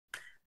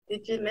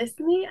Did you miss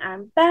me?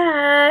 I'm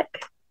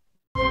back.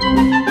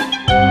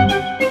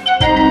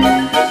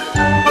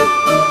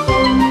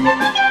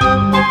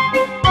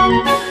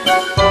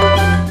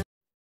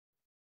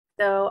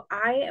 So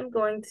I am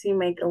going to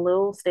make a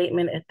little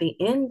statement at the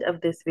end of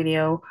this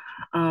video,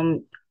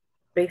 um,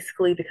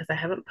 basically because I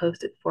haven't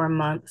posted for a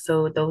month.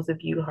 So those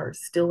of you who are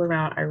still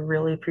around, I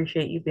really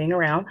appreciate you being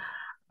around.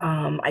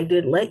 I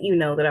did let you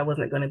know that I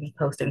wasn't going to be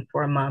posting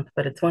for a month,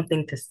 but it's one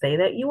thing to say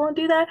that you won't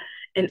do that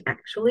and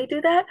actually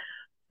do that.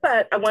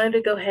 But I wanted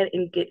to go ahead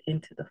and get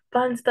into the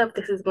fun stuff.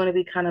 This is going to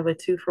be kind of a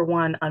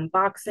 2-for-1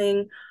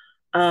 unboxing.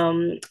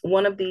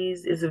 One of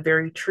these is a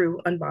very true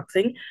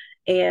unboxing,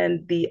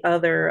 and the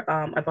other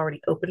I've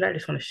already opened. I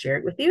just want to share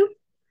it with you.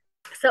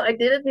 So I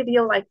did a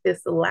video like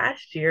this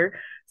last year.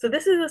 So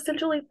this is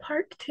essentially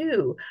part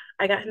two.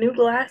 I got new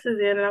glasses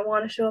in and I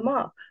want to show them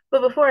off.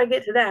 But before I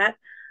get to that,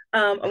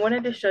 I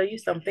wanted to show you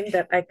something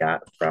that I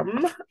got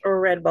from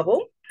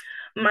Redbubble.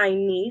 My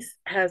niece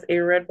has a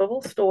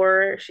Redbubble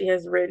store. She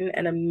has written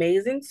an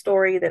amazing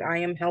story that I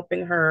am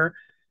helping her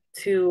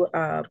to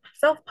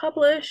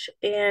self-publish,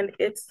 and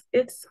it's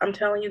I'm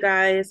telling you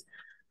guys,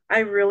 I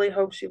really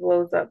hope she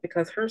blows up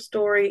because her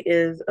story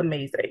is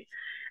amazing.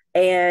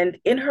 And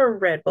in her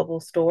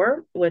Redbubble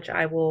store, which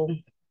I will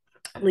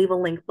leave a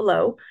link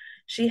below,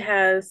 she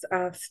has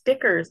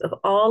stickers of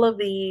all of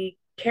the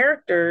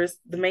characters,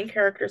 the main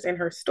characters in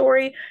her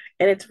story.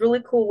 And it's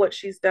really cool. What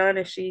she's done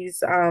is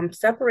she's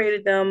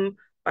separated them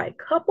by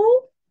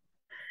couple,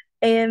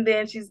 and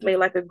then she's made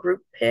like a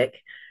group pick.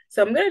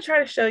 So I'm going to try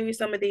to show you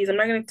some of these. I'm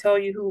not going to tell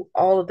you who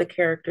all of the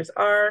characters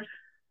are,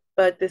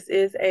 but this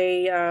is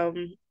a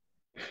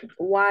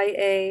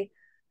YA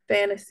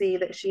fantasy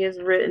that she has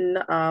written.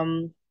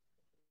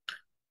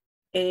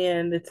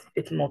 And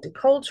it's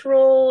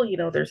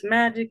multicultural. There's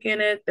magic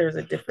in it. There's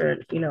a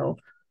different,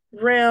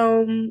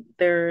 realm.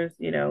 There's,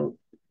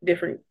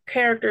 different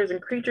characters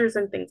and creatures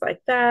and things like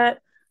that.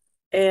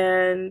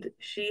 And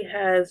she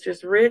has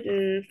just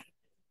written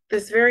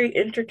this very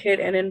intricate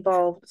and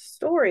involved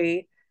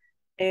story.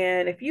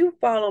 And if you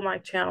follow my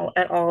channel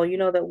at all, you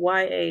know that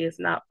YA is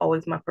not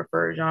always my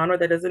preferred genre.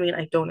 That doesn't mean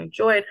I don't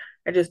enjoy it.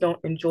 I just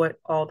don't enjoy it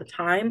all the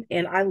time.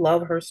 And I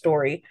love her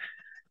story.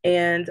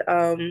 And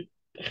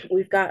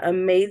we've got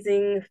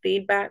amazing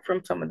feedback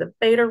from some of the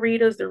beta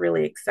readers. They're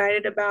really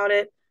excited about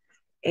it.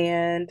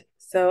 And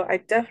so I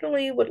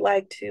definitely would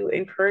like to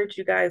encourage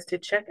you guys to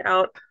check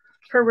out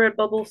her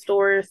Redbubble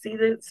store, see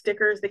the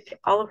stickers,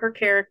 all of her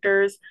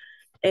characters.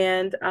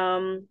 And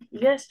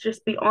yes,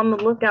 just be on the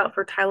lookout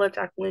for Tyler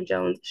Jacqueline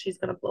Jones. She's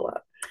going to blow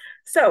up.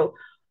 So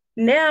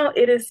now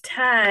it is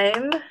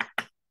time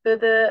for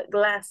the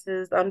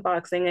glasses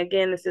unboxing.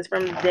 Again, this is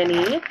from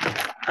Zenni.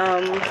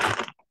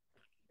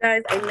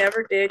 Guys, I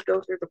never did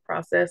go through the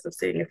process of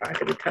seeing if I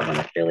could become an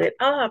affiliate.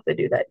 I'll have to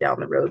do that down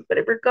the road. But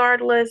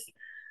regardless,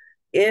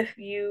 if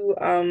you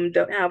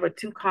don't have a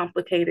too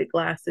complicated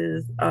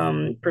glasses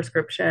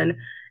prescription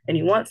and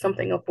you want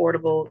something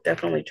affordable,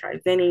 definitely try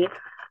Zenni.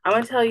 I'm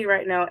going to tell you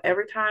right now,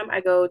 every time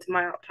I go to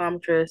my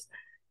optometrist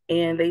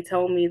and they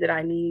tell me that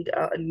I need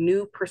a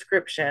new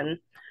prescription,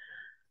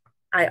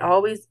 I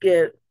always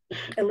get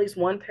at least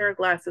one pair of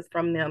glasses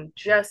from them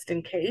just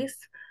in case.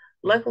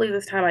 Luckily,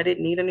 this time I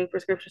didn't need a new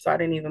prescription, so I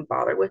didn't even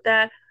bother with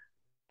that.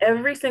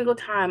 Every single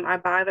time I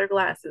buy their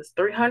glasses,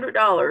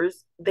 $300,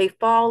 they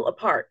fall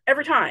apart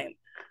every time.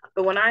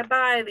 But when I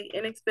buy the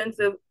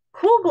inexpensive,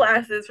 cool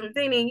glasses from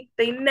Zenni,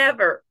 they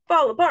never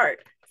fall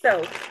apart.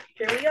 So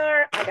here we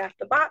are. I got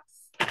the box,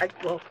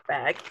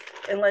 bag,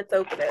 and let's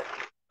open it.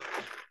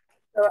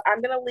 So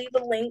I'm going to leave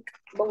a link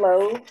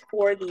below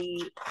for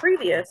the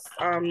previous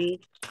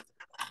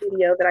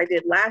video that I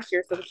did last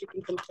year so that you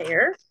can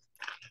compare.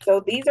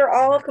 So these are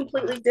all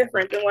completely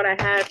different than what I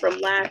had from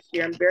last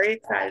year. I'm very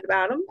excited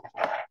about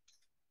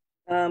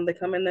them. They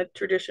come in the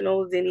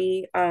traditional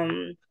Zenni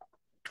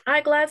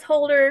eyeglass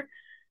holder.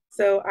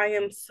 So I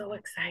am so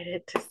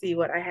excited to see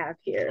what I have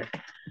here.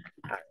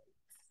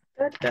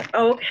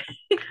 Oh,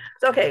 okay.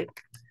 Okay.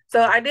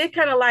 So I did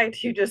kind of lie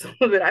to you just a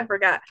little bit. I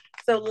forgot.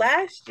 So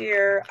last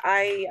year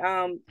I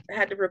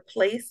had to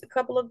replace a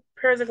couple of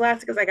pairs of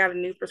glasses because I got a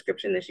new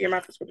prescription this year. My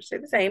prescription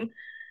stayed the same.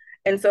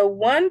 And so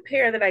one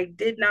pair that I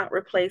did not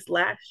replace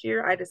last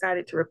year, I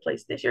decided to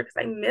replace this year because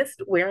I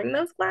missed wearing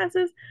those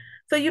glasses.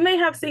 So you may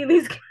have seen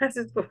these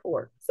glasses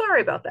before. Sorry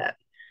about that.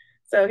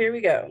 So here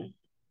we go.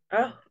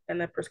 Oh, and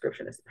the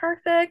prescription is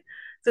perfect.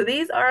 So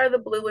these are the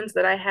blue ones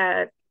that I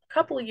had a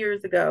couple of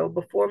years ago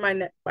before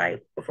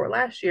before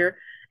last year.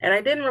 And I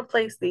didn't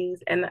replace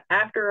these. And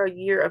after a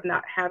year of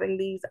not having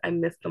these, I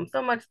missed them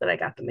so much that I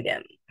got them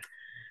again.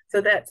 So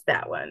that's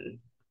that one.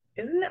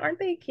 Aren't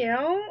they cute?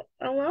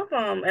 I love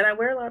them. And I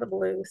wear a lot of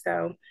blue.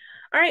 So,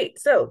 all right.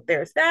 So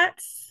there's that.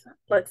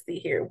 Let's see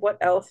here. What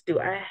else do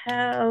I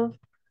have?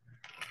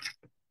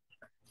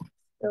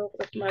 So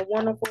with my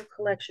wonderful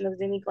collection of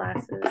Zenni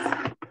glasses.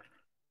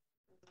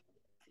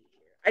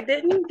 I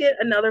didn't get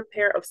another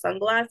pair of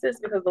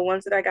sunglasses because the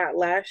ones that I got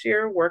last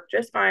year worked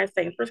just fine,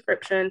 same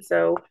prescription.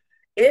 So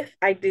if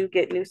I do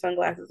get new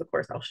sunglasses, of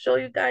course, I'll show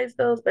you guys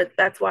those, but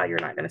that's why you're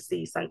not going to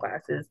see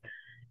sunglasses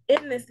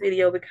in this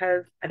video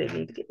because I didn't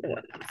need to get new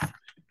ones.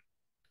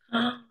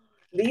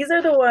 These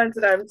are the ones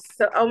that I'm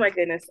so, oh my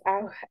goodness.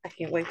 I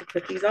can't wait to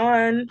put these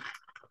on.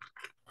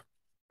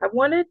 I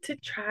wanted to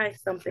try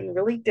something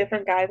really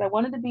different, guys. I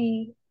wanted to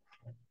be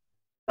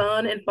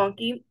fun and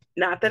funky.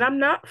 Not that I'm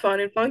not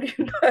fun and funky,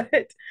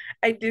 but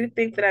I do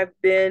think that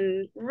I've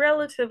been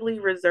relatively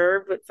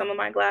reserved with some of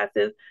my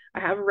glasses.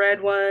 I have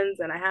red ones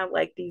and I have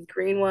like these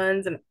green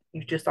ones, and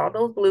you just saw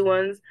those blue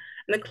ones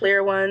and the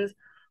clear ones,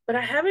 but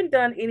I haven't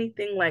done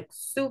anything like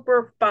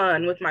super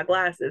fun with my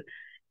glasses.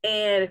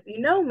 And if you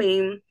know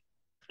me,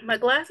 my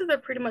glasses are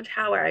pretty much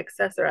how I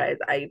accessorize.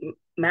 I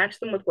match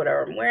them with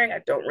whatever I'm wearing.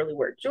 I don't really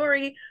wear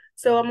jewelry.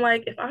 So I'm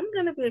like, if I'm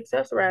gonna be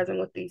accessorizing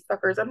with these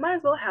suckers, I might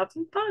as well have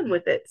some fun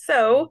with it.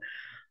 So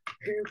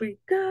here we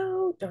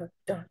go. Dun,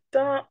 dun,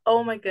 dun.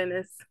 Oh my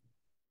goodness.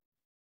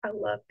 I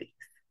love these.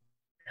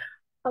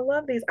 I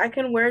love these. I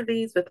can wear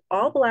these with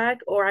all black,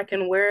 or I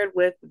can wear it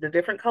with the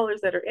different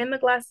colors that are in the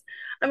glass.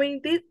 I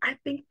mean, these, I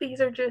think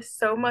these are just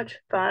so much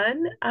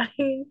fun. I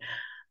mean,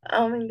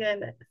 oh my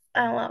goodness.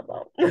 I love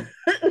them.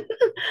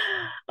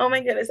 Oh my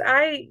goodness.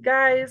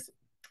 Guys,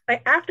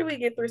 after we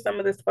get through some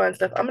of this fun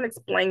stuff, I'm going to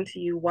explain to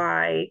you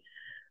why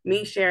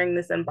me sharing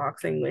this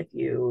unboxing with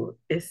you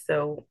is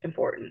so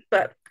important.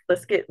 But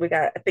we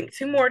got, I think,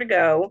 two more to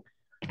go.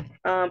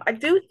 I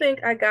do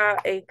think I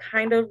got a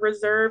kind of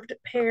reserved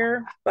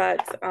pair,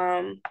 but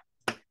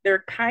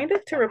they're kind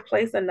of to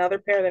replace another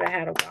pair that I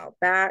had a while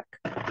back,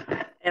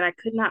 and I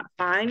could not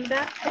find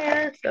that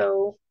pair.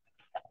 So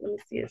let me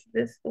see, is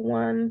this the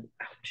one?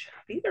 Ouch.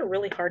 These are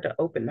really hard to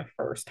open the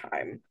first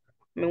time.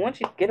 I mean, once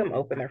you get them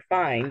open, they're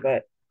fine,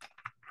 but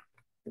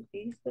are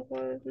these the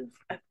ones?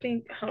 I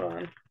think, hold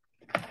on.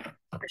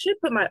 I should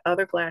put my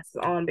other glasses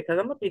on because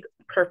I'm gonna be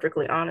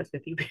perfectly honest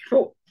with you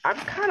people. I'm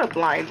kind of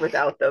blind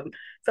without them.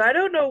 So I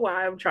don't know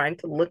why I'm trying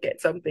to look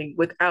at something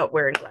without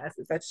wearing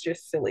glasses. That's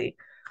just silly.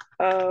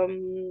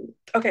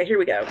 Okay, here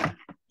we go.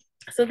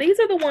 So these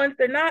are the ones,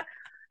 they're not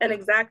an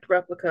exact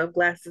replica of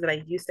glasses that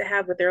I used to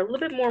have, but they're a little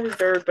bit more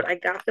reserved, but I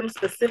got them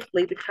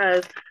specifically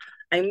because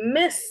I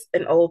miss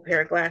an old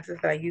pair of glasses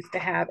that I used to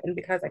have. And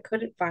because I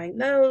couldn't find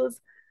those,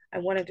 I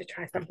wanted to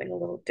try something a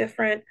little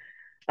different.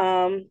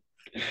 Um,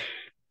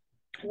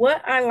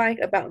 what I like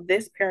about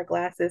this pair of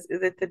glasses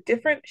is it's a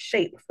different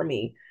shape for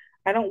me.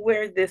 I don't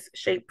wear this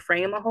shape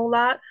frame a whole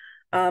lot.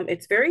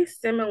 It's very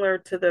similar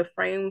to the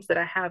frames that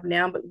I have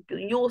now, but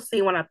you'll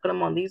see when I put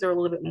them on, these are a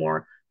little bit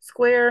more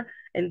square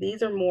and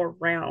these are more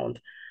round.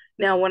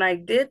 Now, when I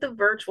did the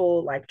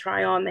virtual like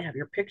try on, they have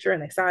your picture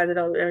and they size it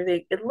up and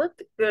everything. It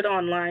looked good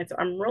online, so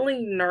I'm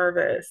really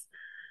nervous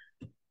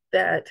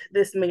that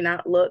this may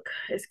not look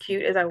as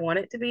cute as I want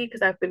it to be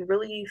because I've been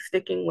really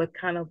sticking with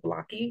kind of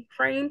blocky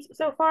frames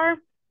so far.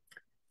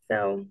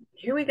 So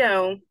here we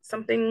go.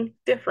 Something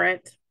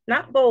different,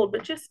 not bold,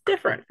 but just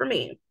different for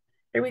me.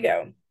 Here we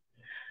go.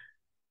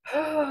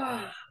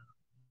 Oh,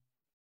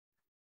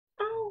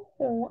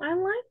 I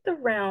like the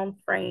round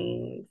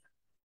frames.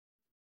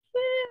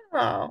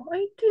 Yeah,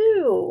 I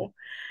do.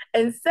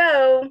 And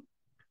so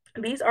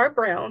these are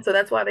brown, so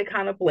that's why they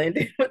kind of blend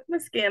in with my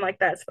skin. Like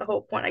that's the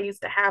whole point. I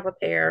used to have a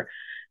pair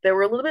that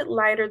were a little bit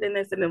lighter than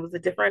this, and it was a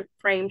different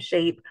frame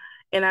shape.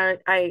 And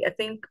I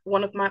think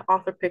one of my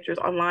author pictures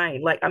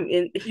online, like I'm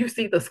in, you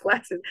see those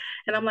glasses,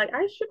 and I'm like,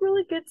 I should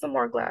really get some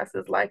more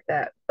glasses like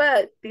that.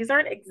 But these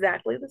aren't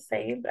exactly the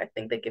same, but I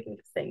think they give me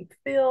the same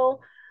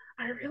feel.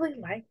 I really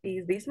like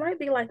these. These might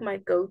be like my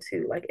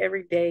go-to, like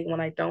every day when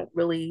I don't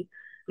really,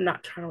 I'm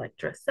not trying to like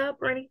dress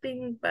up or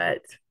anything,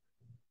 but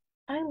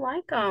I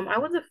like them. I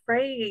was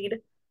afraid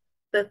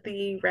that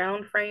the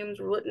round frames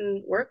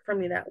wouldn't work for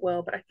me that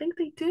well, but I think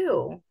they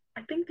do.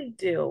 I think they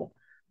do.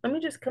 Let me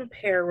just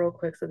compare real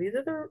quick. So these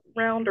are the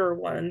rounder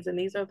ones, and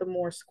these are the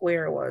more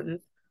square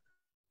ones.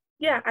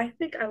 Yeah, I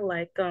think I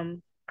like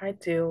them. I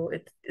do.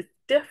 It's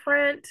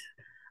different.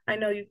 I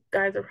know you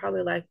guys are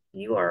probably like,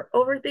 you are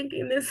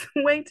overthinking this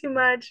way too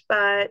much,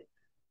 but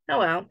oh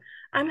well,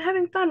 I'm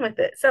having fun with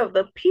it. So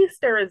the piece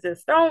de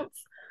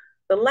resistance,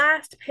 the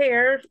last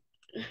pair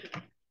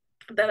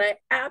that I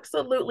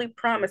absolutely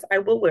promise I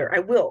will wear. I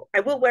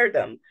will wear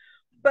them.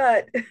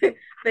 But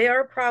they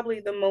are probably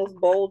the most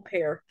bold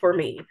pair for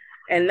me.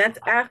 And that's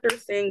after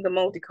seeing the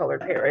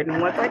multicolored pair.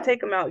 And once I take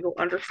them out, you'll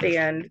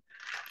understand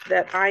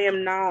that I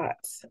am not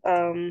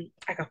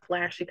like a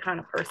flashy kind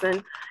of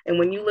person. And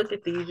when you look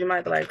at these, you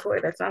might be like, "Boy,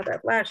 that's not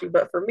that flashy."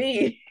 But for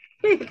me,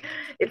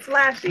 it's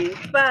flashy.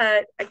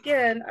 But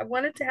again, I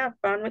wanted to have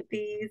fun with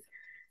these.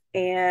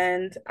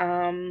 And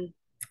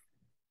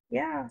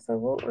yeah,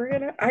 so we're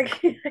gonna I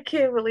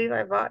can't believe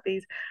I bought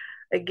these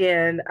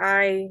again.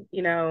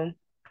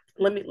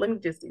 Let me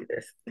just do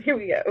this. Here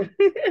we go.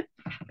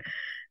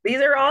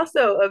 These are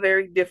also a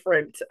very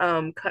different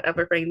cut of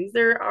a frame. These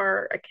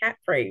are a cat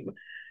frame.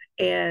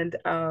 And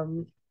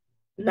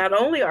not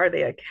only are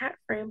they a cat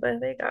frame,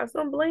 but they got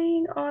some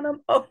bling on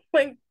them. Oh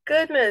my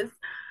goodness.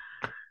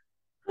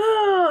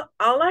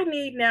 All I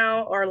need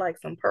now are like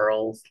some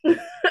pearls.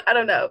 I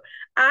don't know.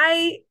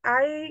 I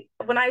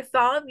when I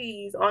saw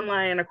these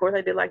online, of course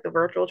I did like the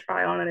virtual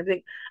try on and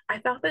everything. I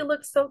thought they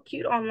looked so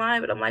cute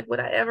online, but I'm like, would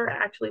I ever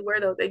actually wear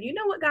those? And you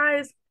know what,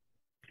 guys?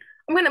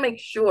 I'm gonna make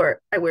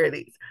sure I wear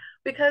these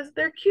because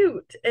they're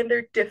cute and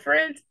they're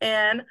different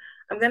and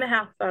I'm gonna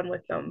have fun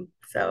with them.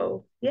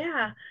 So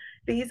yeah,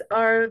 these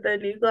are the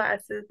new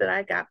glasses that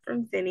I got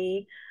from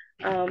Zenni.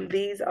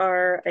 These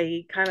are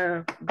a kind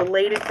of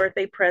belated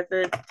birthday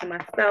present to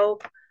myself,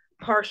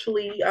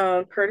 partially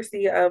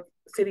courtesy of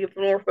City of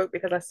Norfolk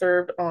because I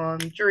served on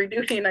jury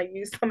duty and I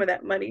used some of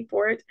that money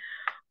for it.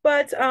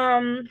 But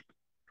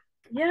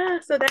yeah,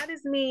 so that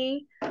is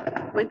me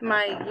with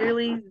my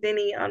yearly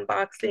Zenni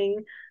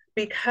unboxing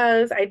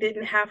because I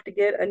didn't have to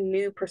get a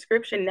new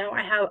prescription. Now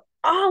I have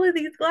all of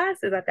these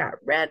glasses. I've got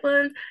red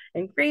ones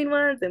and green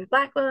ones and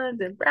black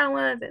ones and brown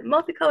ones and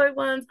multicolored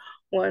ones,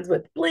 ones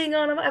with bling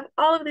on them. I have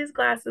all of these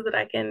glasses that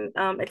I can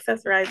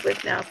accessorize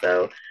with now.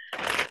 So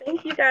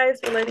thank you guys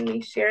for letting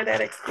me share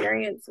that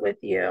experience with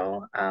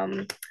you.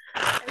 And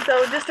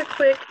so just a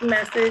quick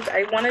message.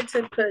 I wanted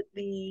to put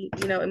the,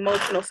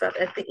 emotional stuff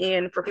at the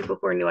end for people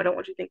who are new. I don't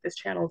want you to think this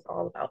channel is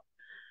all about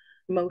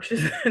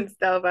emotions and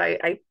stuff.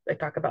 I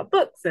talk about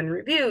books and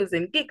reviews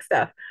and geek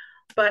stuff.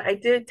 But I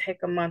did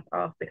take a month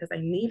off because I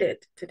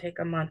needed to take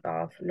a month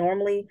off.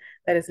 Normally,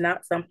 that is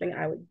not something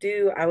I would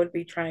do. I would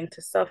be trying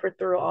to suffer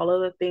through all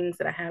of the things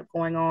that I have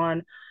going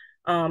on.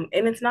 And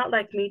it's not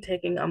like me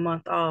taking a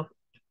month off,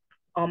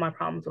 all my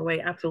problems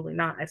away. Absolutely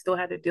not. I still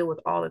had to deal with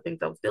all the things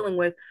I was dealing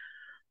with,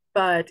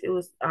 but it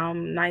was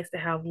nice to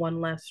have one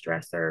less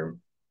stressor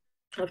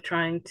of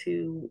trying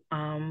to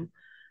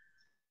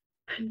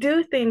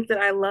do things that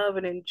I love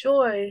and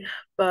enjoy.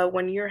 But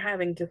when you're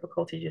having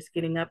difficulty just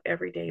getting up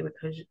every day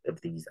because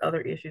of these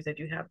other issues that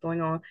you have going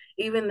on,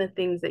 even the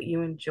things that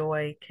you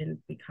enjoy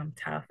can become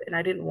tough. And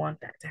I didn't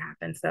want that to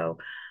happen. So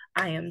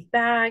I am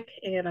back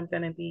and I'm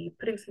going to be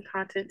putting some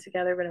content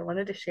together, but I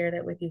wanted to share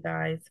that with you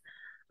guys.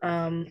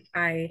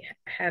 I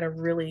had a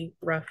really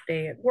rough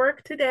day at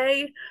work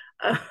today.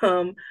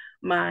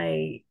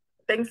 My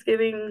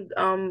Thanksgiving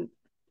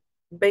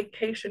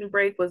vacation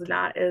break was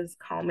not as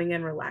calming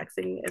and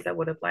relaxing as I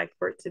would have liked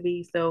for it to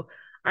be. So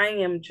I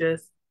am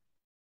just,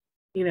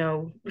 you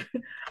know,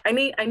 I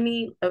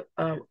need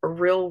a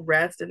real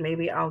rest, and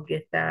maybe I'll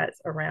get that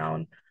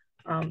around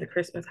the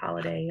Christmas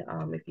holiday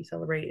if you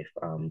celebrate, if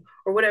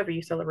or whatever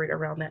you celebrate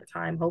around that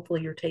time.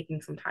 Hopefully, you're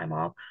taking some time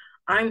off.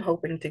 I'm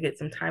hoping to get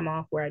some time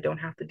off where I don't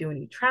have to do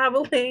any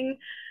traveling.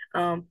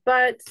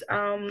 But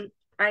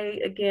I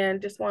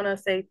again just want to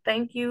say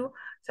thank you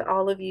to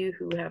all of you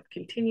who have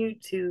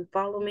continued to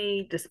follow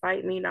me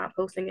despite me not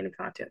posting any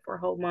content for a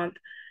whole month.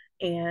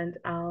 And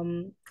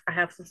I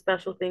have some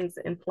special things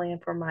in plan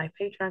for my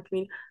Patreon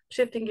community,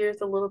 shifting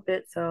gears a little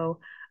bit. So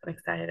I'm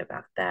excited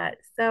about that.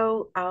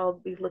 So I'll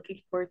be looking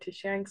forward to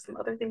sharing some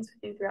other things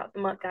with you throughout the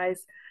month,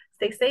 guys.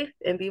 Stay safe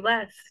and be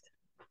blessed.